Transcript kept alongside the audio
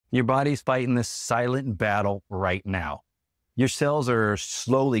Your body's fighting this silent battle right now. Your cells are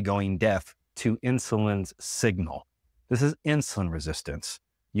slowly going deaf to insulin's signal. This is insulin resistance.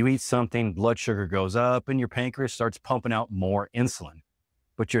 You eat something, blood sugar goes up, and your pancreas starts pumping out more insulin.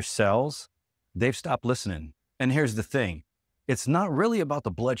 But your cells, they've stopped listening. And here's the thing. It's not really about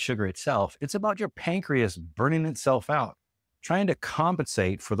the blood sugar itself. It's about your pancreas burning itself out, trying to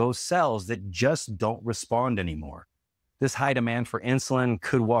compensate for those cells that just don't respond anymore. This high demand for insulin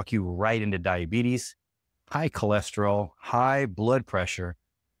could walk you right into diabetes, high cholesterol, high blood pressure,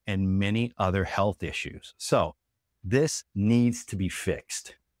 and many other health issues. So this needs to be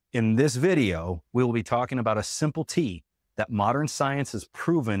fixed. In this video, we will be talking about a simple tea that modern science has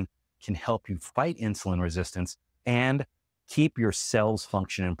proven can help you fight insulin resistance and keep your cells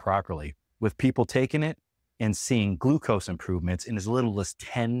functioning properly, with people taking it and seeing glucose improvements in as little as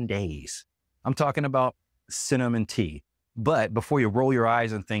 10 days. I'm talking about cinnamon tea. But before you roll your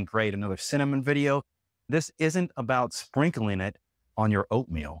eyes and think, great, another cinnamon video, this isn't about sprinkling it on your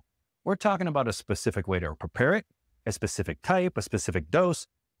oatmeal. We're talking about a specific way to prepare it, a specific type, a specific dose,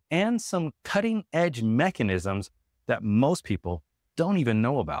 and some cutting edge mechanisms that most people don't even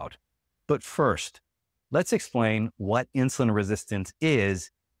know about. But first, let's explain what insulin resistance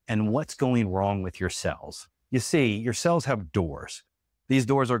is and what's going wrong with your cells. You see, your cells have doors. These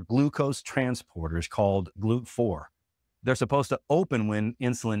doors are glucose transporters called GLUT4. They're supposed to open when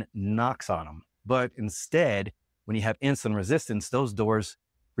insulin knocks on them. But instead, when you have insulin resistance, those doors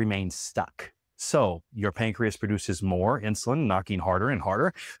remain stuck. So your pancreas produces more insulin, knocking harder and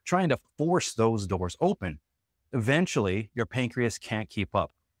harder, trying to force those doors open. Eventually, your pancreas can't keep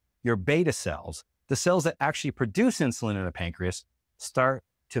up. Your beta cells, the cells that actually produce insulin in the pancreas, start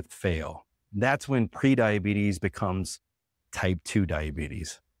to fail. That's when prediabetes becomes type 2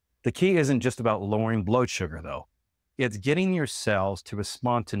 diabetes. The key isn't just about lowering blood sugar, though. It's getting your cells to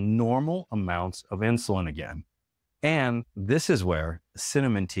respond to normal amounts of insulin again. And this is where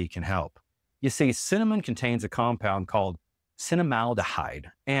cinnamon tea can help. You see, cinnamon contains a compound called cinnamaldehyde.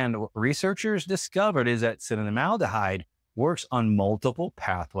 And what researchers discovered is that cinnamaldehyde works on multiple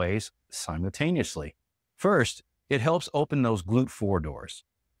pathways simultaneously. First, it helps open those GLUT4 doors.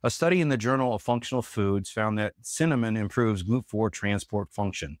 A study in the Journal of Functional Foods found that cinnamon improves GLUT4 transport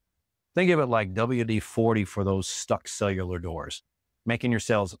function. Think of it like WD-40 for those stuck cellular doors, making your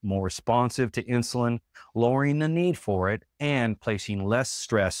cells more responsive to insulin, lowering the need for it, and placing less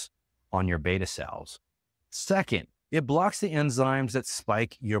stress on your beta cells. Second, it blocks the enzymes that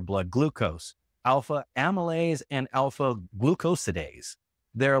spike your blood glucose, alpha amylase and alpha glucosidase.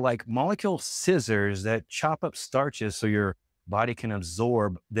 They're like molecule scissors that chop up starches so your body can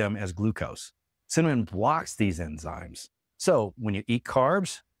absorb them as glucose. Cinnamon blocks these enzymes. So when you eat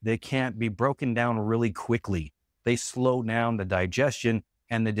carbs, they can't be broken down really quickly. They slow down the digestion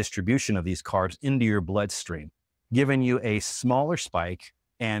and the distribution of these carbs into your bloodstream, giving you a smaller spike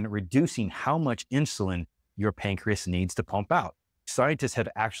and reducing how much insulin your pancreas needs to pump out. Scientists have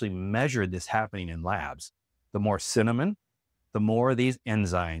actually measured this happening in labs. The more cinnamon, the more these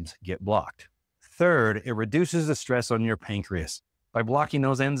enzymes get blocked. Third, it reduces the stress on your pancreas by blocking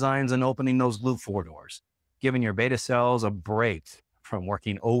those enzymes and opening those GLUT4 doors, giving your beta cells a break from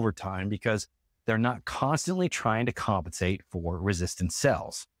working overtime because they're not constantly trying to compensate for resistant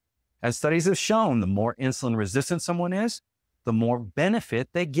cells. As studies have shown, the more insulin resistant someone is, the more benefit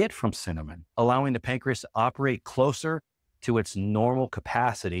they get from cinnamon, allowing the pancreas to operate closer to its normal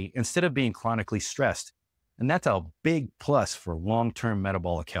capacity instead of being chronically stressed. And that's a big plus for long-term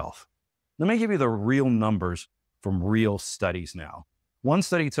metabolic health. Let me give you the real numbers from real studies now. One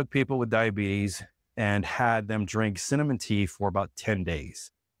study took people with diabetes and had them drink cinnamon tea for about 10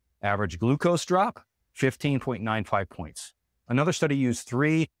 days. Average glucose drop, 15.95 points. Another study used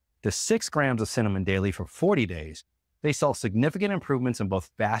 3 to 6 grams of cinnamon daily for 40 days. They saw significant improvements in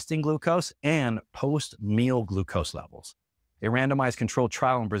both fasting glucose and post-meal glucose levels. A randomized controlled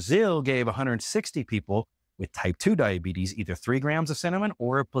trial in Brazil gave 160 people with type 2 diabetes either 3 grams of cinnamon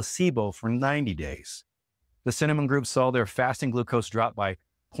or a placebo for 90 days. The cinnamon group saw their fasting glucose drop by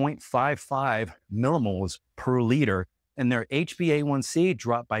 0.55 millimoles per liter, and their HbA1c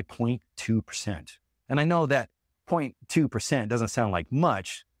dropped by 0.2%. And I know that 0.2% doesn't sound like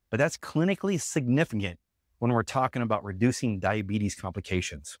much, but that's clinically significant when we're talking about reducing diabetes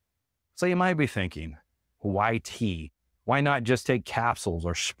complications. So you might be thinking, why tea? Why not just take capsules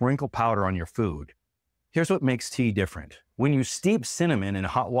or sprinkle powder on your food? Here's what makes tea different. When you steep cinnamon in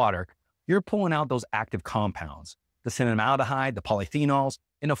hot water, you're pulling out those active compounds, the cinnamaldehyde, the polyphenols,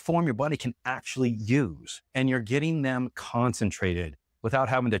 in a form your body can actually use. And you're getting them concentrated without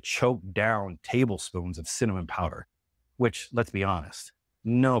having to choke down tablespoons of cinnamon powder, which, let's be honest,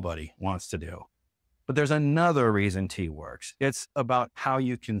 nobody wants to do. But there's another reason tea works. It's about how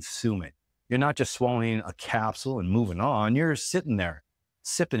you consume it. You're not just swallowing a capsule and moving on. You're sitting there,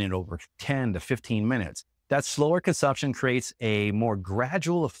 sipping it over 10 to 15 minutes. That slower consumption creates a more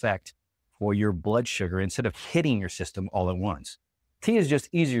gradual effect for your blood sugar instead of hitting your system all at once. Tea is just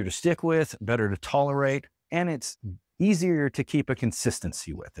easier to stick with, better to tolerate, and it's easier to keep a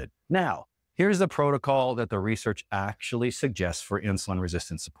consistency with it. Now, here's the protocol that the research actually suggests for insulin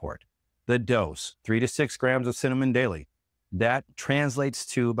resistance support. The dose, 3 to 6 grams of cinnamon daily. That translates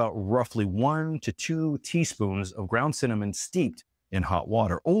to about roughly 1 to 2 teaspoons of ground cinnamon steeped in hot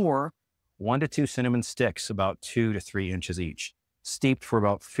water, or 1 to 2 cinnamon sticks, about 2 to 3 inches each, steeped for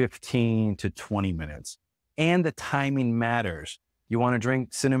about 15 to 20 minutes. And the timing matters. You want to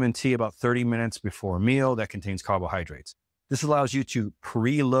drink cinnamon tea about 30 minutes before a meal that contains carbohydrates. This allows you to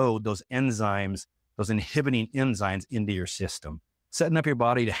preload those enzymes, those inhibiting enzymes into your system, setting up your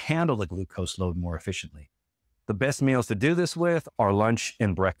body to handle the glucose load more efficiently. The best meals to do this with are lunch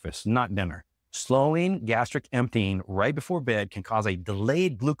and breakfast, not dinner. Slowing gastric emptying right before bed can cause a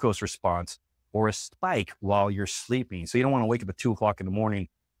delayed glucose response or a spike while you're sleeping. So you don't want to wake up at 2 o'clock in the morning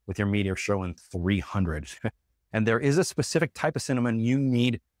with your meter showing 300. And there is a specific type of cinnamon you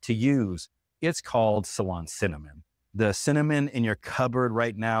need to use. It's called Ceylon cinnamon. The cinnamon in your cupboard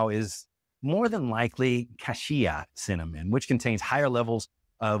right now is more than likely cassia cinnamon, which contains higher levels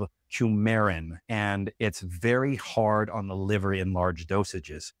of coumarin, and it's very hard on the liver in large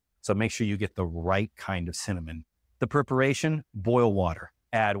dosages. So make sure you get the right kind of cinnamon. The preparation, boil water.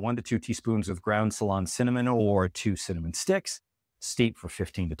 Add 1 to 2 teaspoons of ground Ceylon cinnamon or 2 cinnamon sticks. Steep for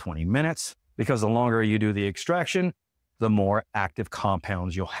 15 to 20 minutes, because the longer you do the extraction, the more active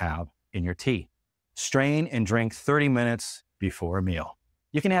compounds you'll have in your tea. Strain and drink 30 minutes before a meal.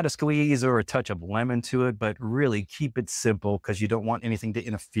 You can add a squeeze or a touch of lemon to it, but really keep it simple because you don't want anything to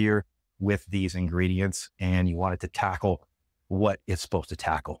interfere with these ingredients, and you want it to tackle what it's supposed to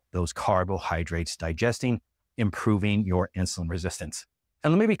tackle, those carbohydrates, digesting, improving your insulin resistance.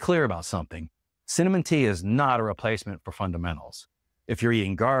 And let me be clear about something. Cinnamon tea is not a replacement for fundamentals. If you're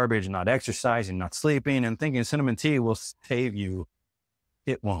eating garbage, not exercising, not sleeping, and thinking cinnamon tea will save you,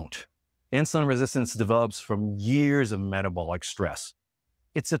 it won't. Insulin resistance develops from years of metabolic stress.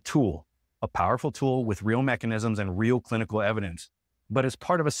 It's a tool, a powerful tool with real mechanisms and real clinical evidence, but it's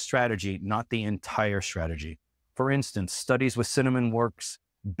part of a strategy, not the entire strategy. For instance, studies with cinnamon works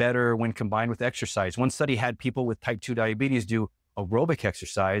better when combined with exercise. One study had people with type 2 diabetes do aerobic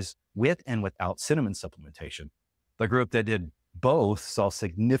exercise with and without cinnamon supplementation. The group that did both saw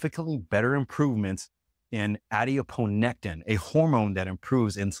significantly better improvements in adiponectin, a hormone that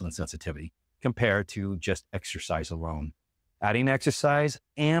improves insulin sensitivity, compared to just exercise alone. Adding exercise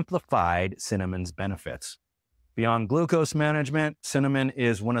amplified cinnamon's benefits. Beyond glucose management, cinnamon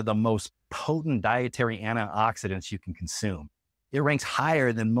is one of the most potent dietary antioxidants you can consume. It ranks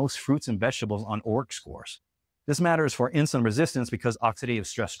higher than most fruits and vegetables on ORC scores. This matters for insulin resistance because oxidative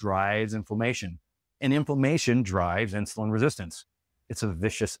stress drives inflammation, and inflammation drives insulin resistance. It's a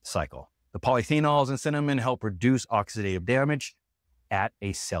vicious cycle. The polyphenols in cinnamon help reduce oxidative damage at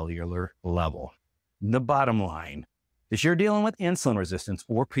a cellular level. The bottom line is you're dealing with insulin resistance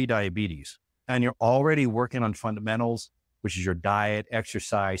or prediabetes, and you're already working on fundamentals, which is your diet,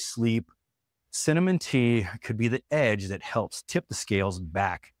 exercise, sleep. Cinnamon tea could be the edge that helps tip the scales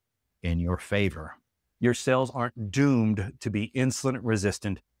back in your favor. Your cells aren't doomed to be insulin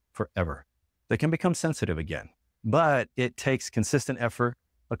resistant forever. They can become sensitive again, but it takes consistent effort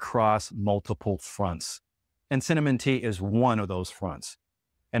across multiple fronts. And cinnamon tea is one of those fronts.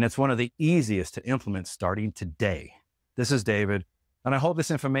 And it's one of the easiest to implement starting today. This is David, and I hope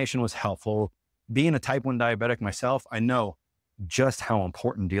this information was helpful. Being a type 1 diabetic myself, I know just how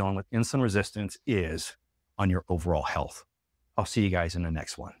important dealing with insulin resistance is on your overall health. I'll see you guys in the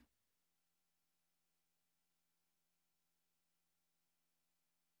next one.